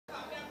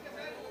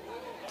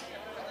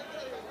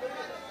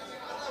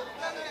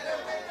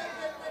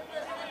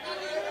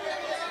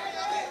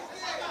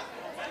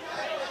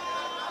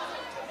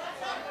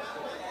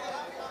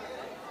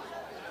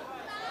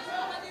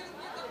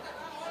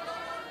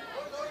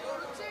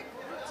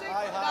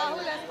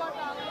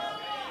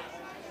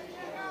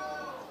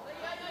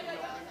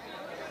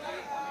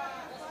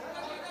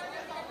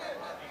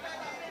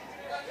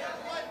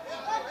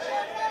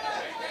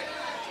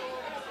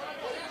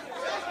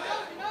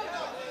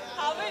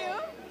How are you?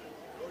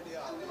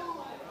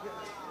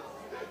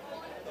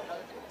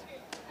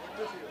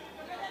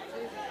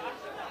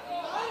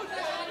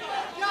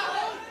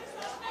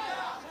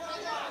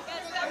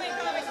 Yes, coming.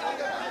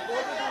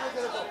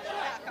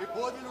 We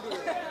both will do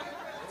it.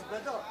 It's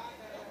better.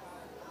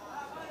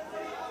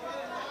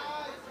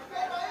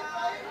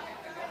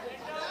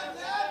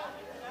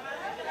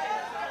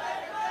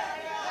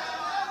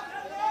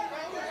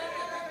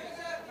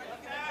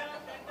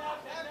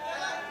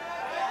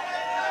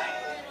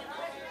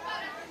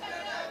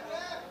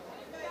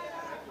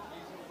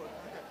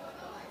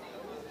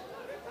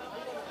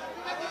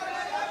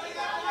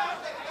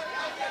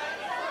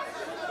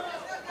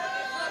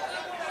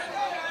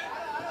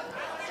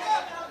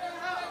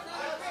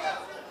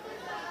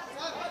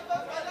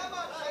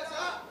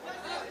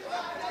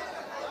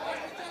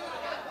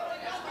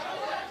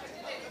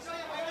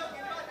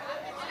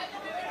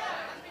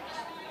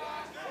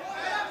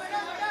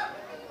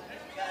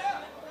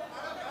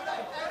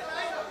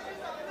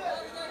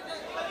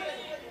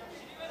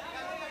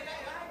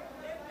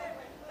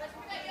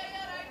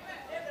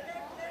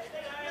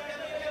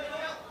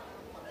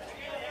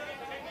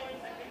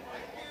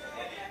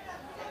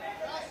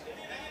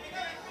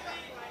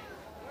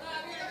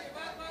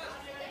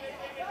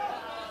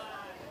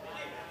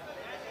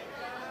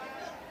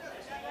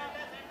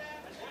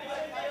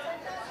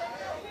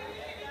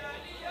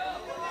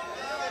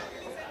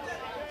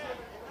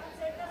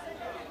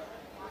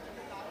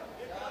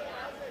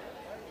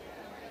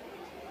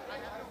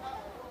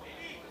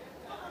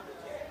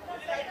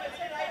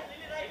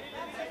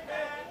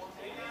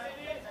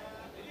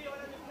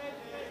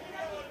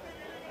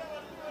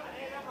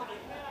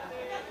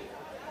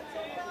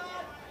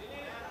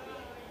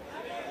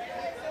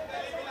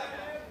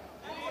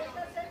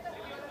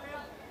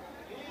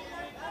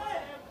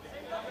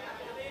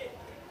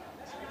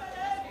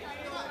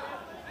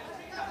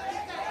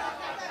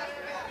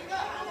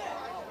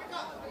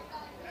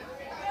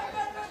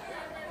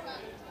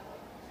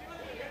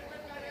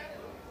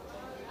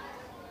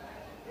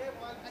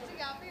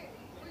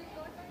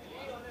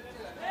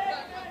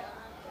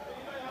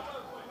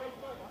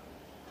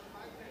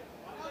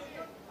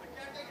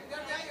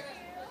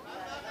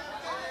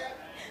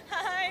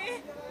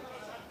 Hi.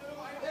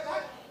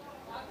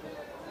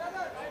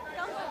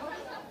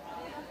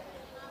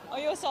 Oh,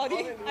 you're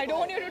sorry. I don't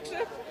want you to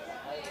trip.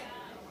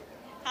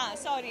 हाँ,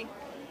 sorry.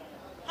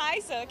 Hi,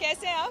 sir.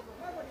 कैसे हैं आप?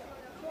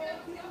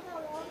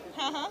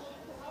 हाँ हाँ.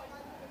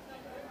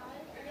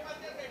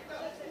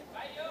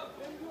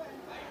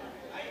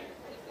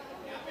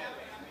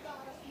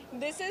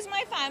 This is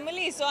my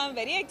family, so I'm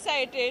very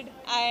excited,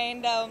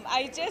 and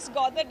I just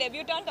got the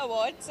debutante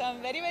award, so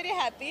I'm very very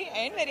happy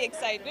and very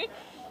excited.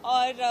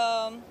 और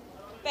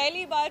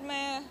पहली बार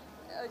मैं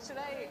should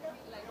I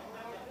like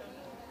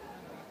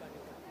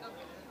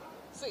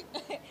sweet.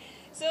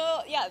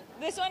 So yeah,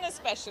 this one is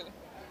special.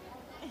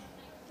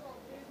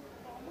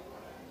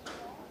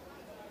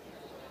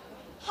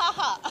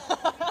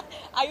 Haha.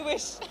 I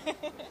wish.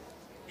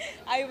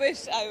 I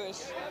wish. I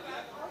wish.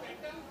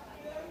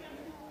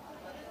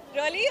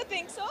 Really, you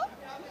think so?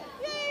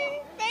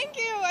 Yay! Thank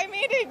you. I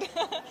made it.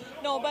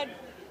 No, but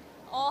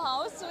oh,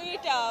 how sweet.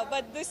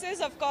 But this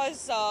is, of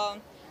course,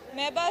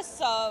 मैं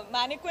बस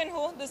mannequin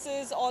हूँ. This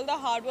is all the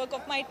hard work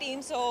of my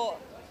team. So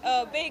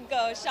a big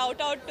shout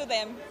out to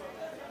them.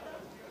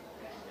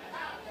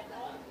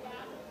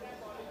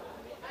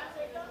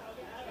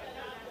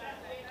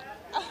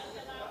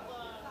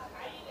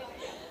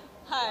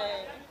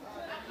 Hi.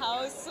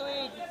 How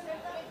sweet.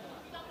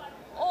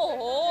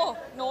 Oh,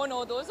 no,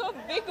 no, those are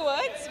big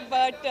words,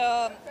 but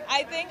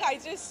I think I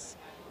just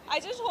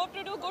hope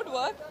to do good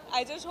work.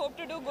 I just hope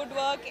to do good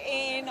work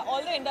in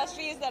all the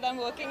industries that I'm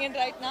working in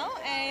right now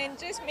and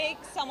just make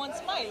someone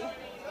smile.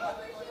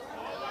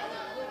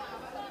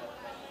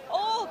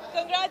 Oh,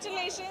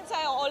 congratulations.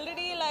 I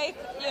already I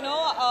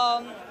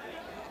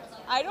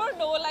don't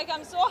know,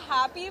 I'm so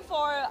happy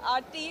for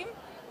our team.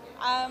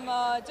 I'm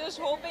just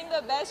hoping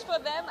the best for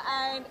them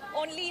and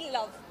only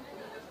love.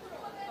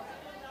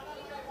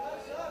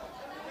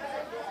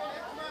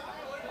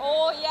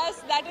 Oh,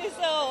 yes, that is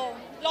a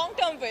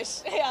long-term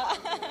wish. Yeah.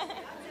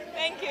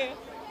 Thank you.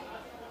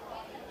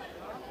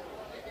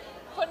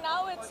 For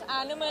now, it's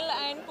Animal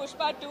and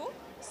Pushpa 2.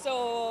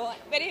 So,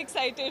 very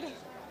excited.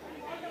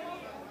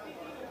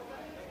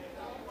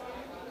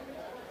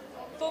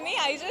 For me,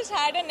 I just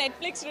had a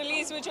Netflix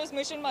release, which was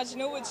Mission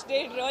Majnu, which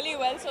did really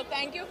well. So,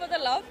 thank you for the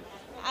love.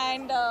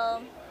 And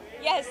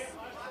yes,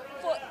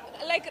 for,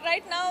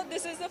 right now,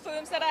 this is the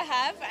films that I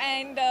have,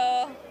 and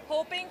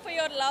hoping for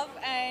your love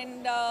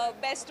and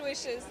best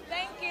wishes.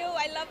 Thank you.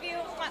 I love you.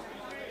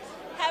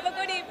 Have a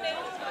good evening.